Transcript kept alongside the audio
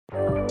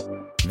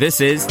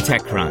This is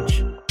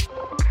TechCrunch.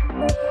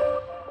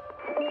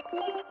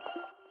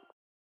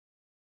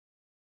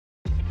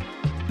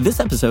 This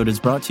episode is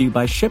brought to you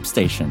by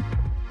ShipStation.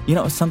 You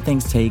know, some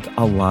things take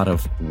a lot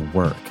of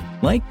work,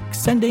 like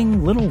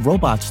sending little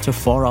robots to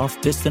far-off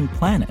distant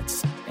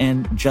planets.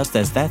 And just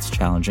as that's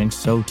challenging,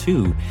 so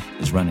too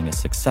is running a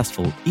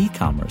successful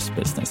e-commerce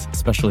business,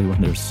 especially when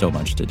there's so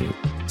much to do.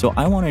 So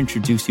I want to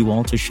introduce you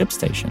all to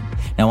ShipStation.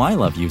 Now, I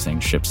love using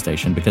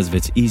ShipStation because of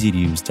its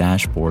easy-to-use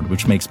dashboard,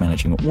 which makes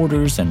managing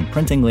orders and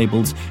printing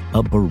labels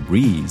a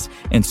breeze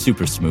and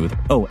super smooth.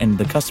 Oh, and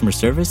the customer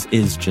service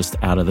is just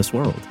out of this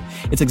world.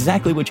 It's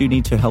exactly what you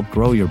need to help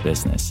grow your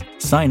business.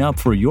 Sign up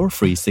for your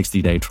free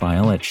 60-day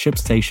trial at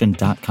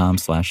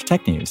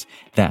shipstation.com/technews.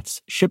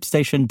 That's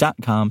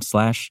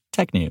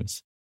shipstation.com/technews.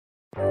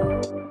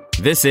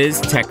 This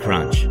is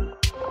TechCrunch.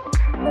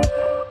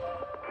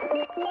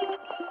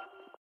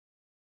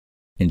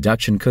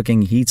 Induction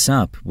cooking heats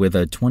up with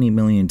a $20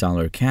 million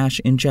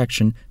cash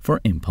injection for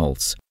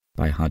Impulse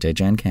by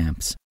Hade-Jan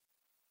Camps.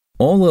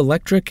 All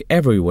electric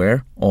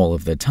everywhere, all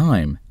of the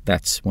time.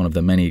 That's one of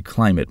the many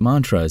climate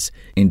mantras.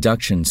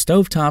 Induction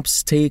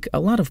stovetops take a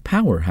lot of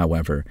power,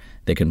 however.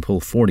 They can pull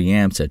 40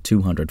 amps at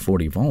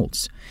 240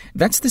 volts.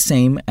 That's the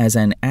same as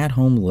an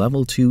at-home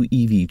Level 2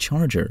 EV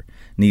charger.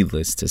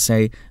 Needless to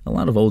say, a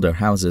lot of older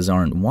houses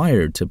aren't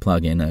wired to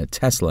plug in a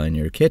Tesla in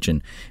your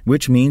kitchen,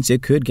 which means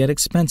it could get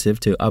expensive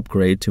to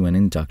upgrade to an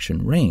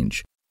induction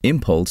range.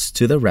 Impulse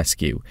to the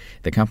rescue.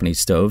 The company's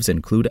stoves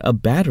include a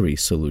battery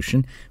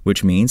solution,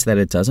 which means that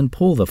it doesn't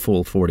pull the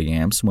full 40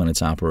 amps when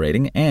it's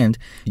operating, and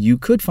you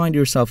could find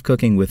yourself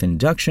cooking with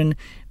induction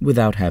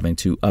without having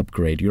to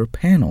upgrade your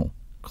panel.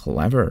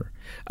 Clever.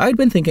 I'd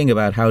been thinking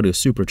about how to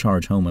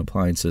supercharge home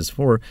appliances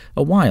for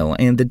a while,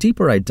 and the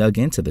deeper I dug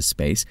into the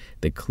space,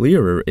 the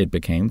clearer it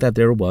became that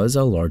there was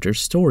a larger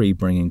story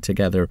bringing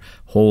together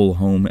whole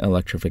home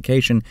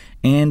electrification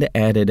and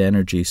added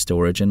energy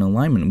storage in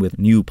alignment with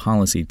new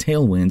policy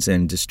tailwinds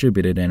and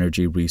distributed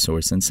energy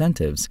resource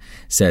incentives,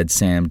 said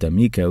Sam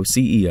D'Amico,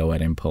 CEO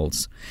at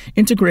Impulse.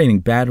 Integrating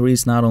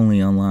batteries not only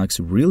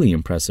unlocks really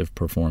impressive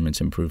performance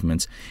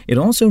improvements, it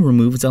also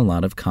removes a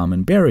lot of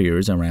common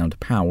barriers around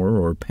power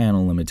or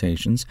panel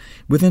limitations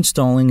with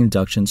installing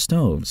induction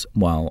stoves,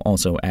 while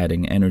also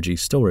adding energy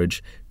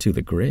storage to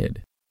the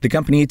grid. The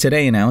company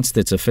today announced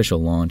its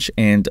official launch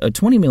and a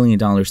 $20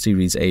 million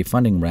Series A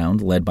funding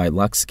round led by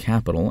Lux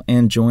Capital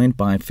and joined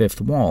by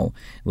Fifth Wall,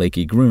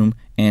 Lakey Groom,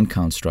 and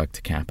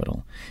Construct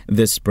Capital.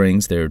 This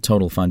brings their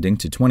total funding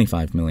to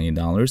 $25 million.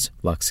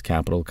 Lux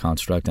Capital,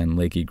 Construct, and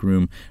Lakey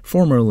Groom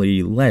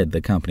formerly led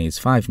the company's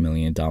 $5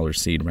 million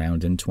seed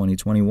round in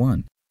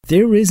 2021.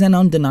 There is an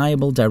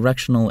undeniable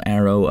directional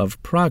arrow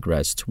of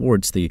progress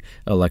towards the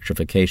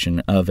electrification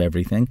of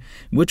everything,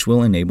 which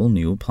will enable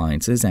new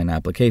appliances and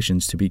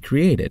applications to be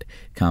created,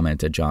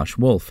 commented Josh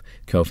Wolf,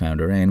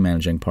 co-founder and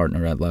managing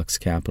partner at Lux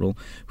Capital,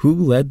 who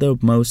led the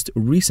most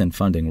recent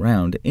funding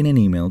round in an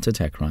email to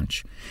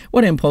TechCrunch.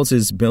 What Impulse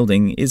is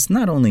building is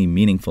not only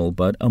meaningful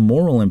but a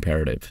moral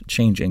imperative,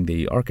 changing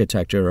the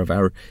architecture of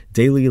our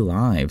daily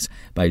lives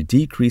by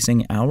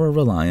decreasing our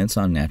reliance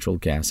on natural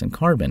gas and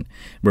carbon.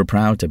 We're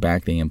proud to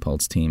back the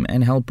Impulse team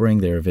and help bring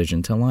their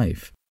vision to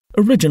life.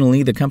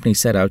 Originally, the company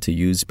set out to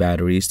use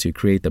batteries to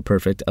create the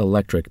perfect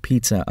electric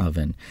pizza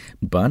oven,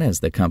 but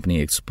as the company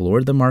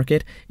explored the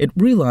market, it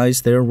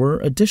realized there were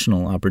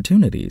additional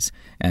opportunities.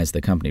 As the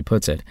company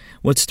puts it,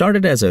 what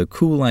started as a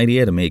cool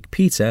idea to make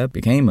pizza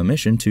became a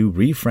mission to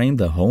reframe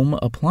the home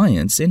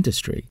appliance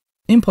industry.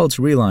 Impulse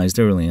realized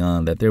early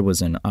on that there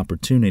was an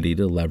opportunity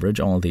to leverage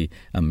all the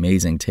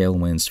amazing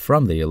tailwinds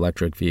from the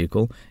electric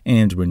vehicle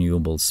and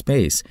renewable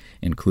space,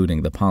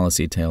 including the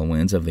policy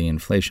tailwinds of the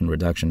Inflation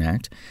Reduction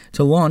Act,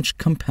 to launch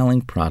compelling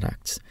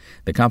products.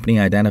 The company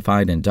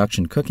identified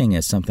induction cooking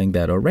as something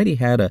that already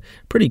had a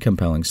pretty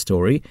compelling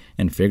story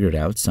and figured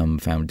out some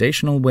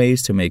foundational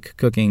ways to make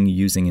cooking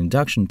using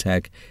induction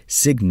tech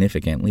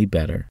significantly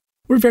better.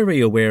 We're very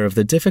aware of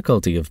the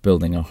difficulty of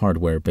building a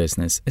hardware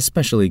business,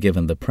 especially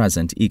given the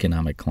present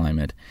economic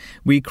climate.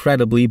 We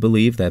credibly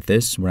believe that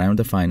this round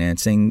of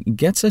financing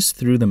gets us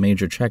through the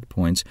major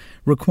checkpoints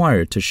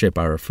required to ship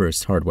our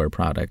first hardware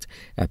product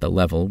at the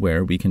level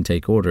where we can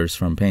take orders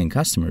from paying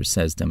customers,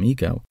 says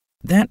D'Amico.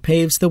 That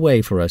paves the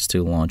way for us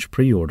to launch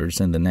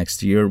pre-orders in the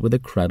next year with a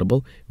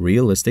credible,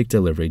 realistic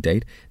delivery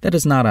date that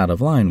is not out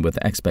of line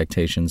with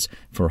expectations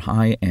for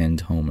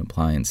high-end home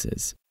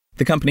appliances.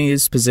 The company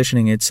is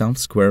positioning itself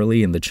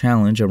squarely in the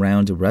challenge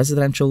around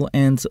residential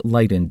and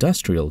light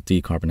industrial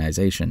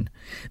decarbonization.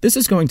 This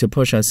is going to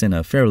push us in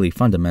a fairly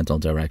fundamental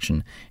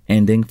direction.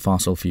 Ending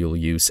fossil fuel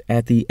use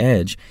at the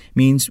edge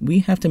means we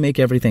have to make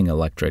everything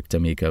electric,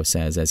 D'Amico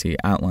says as he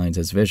outlines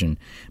his vision.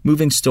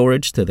 Moving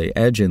storage to the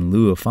edge in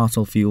lieu of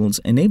fossil fuels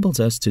enables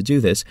us to do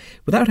this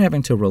without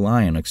having to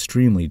rely on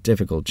extremely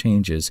difficult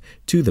changes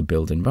to the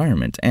built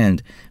environment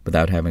and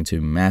without having to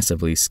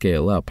massively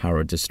scale up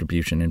power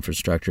distribution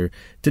infrastructure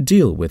to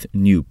deal with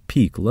new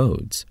peak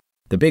loads.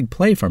 The big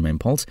play from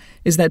Impulse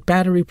is that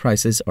battery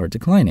prices are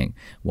declining,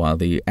 while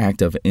the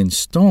act of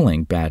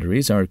installing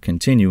batteries are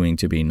continuing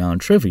to be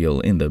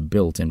non-trivial in the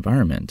built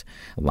environment.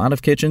 A lot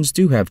of kitchens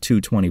do have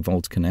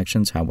 220-volt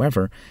connections,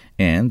 however,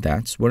 and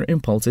that's where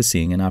Impulse is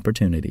seeing an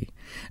opportunity.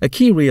 A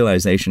key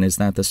realization is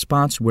that the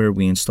spots where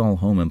we install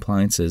home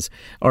appliances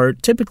are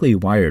typically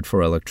wired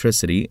for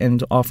electricity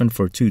and often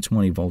for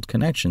 220-volt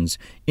connections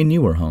in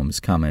newer homes,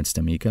 comments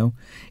D'Amico.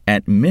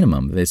 At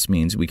minimum, this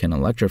means we can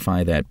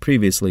electrify that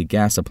previously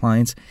gas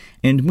appliance,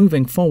 and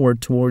moving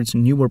forward towards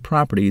newer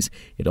properties,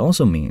 it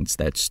also means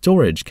that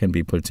storage can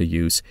be put to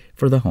use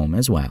for the home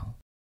as well.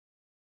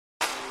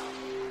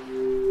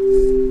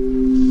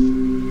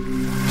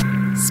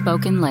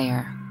 Spoken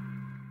Layer.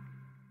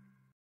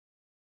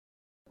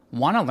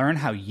 Want to learn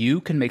how you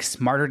can make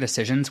smarter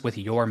decisions with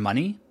your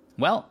money?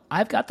 Well,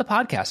 I've got the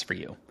podcast for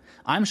you.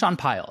 I'm Sean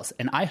Piles,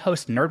 and I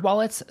host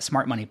NerdWallet's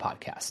Smart Money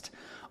Podcast.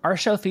 Our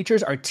show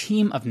features our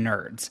team of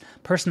nerds,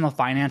 personal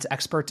finance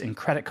experts in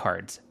credit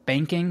cards,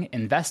 banking,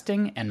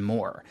 investing, and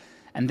more.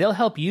 And they'll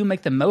help you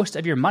make the most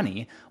of your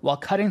money while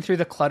cutting through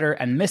the clutter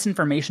and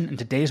misinformation in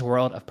today's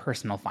world of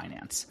personal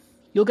finance.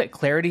 You'll get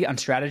clarity on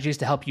strategies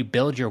to help you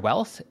build your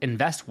wealth,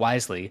 invest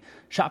wisely,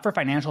 shop for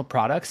financial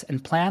products,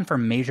 and plan for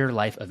major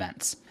life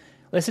events.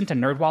 Listen to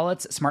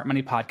NerdWallet's Smart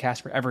Money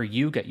Podcast wherever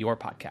you get your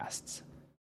podcasts.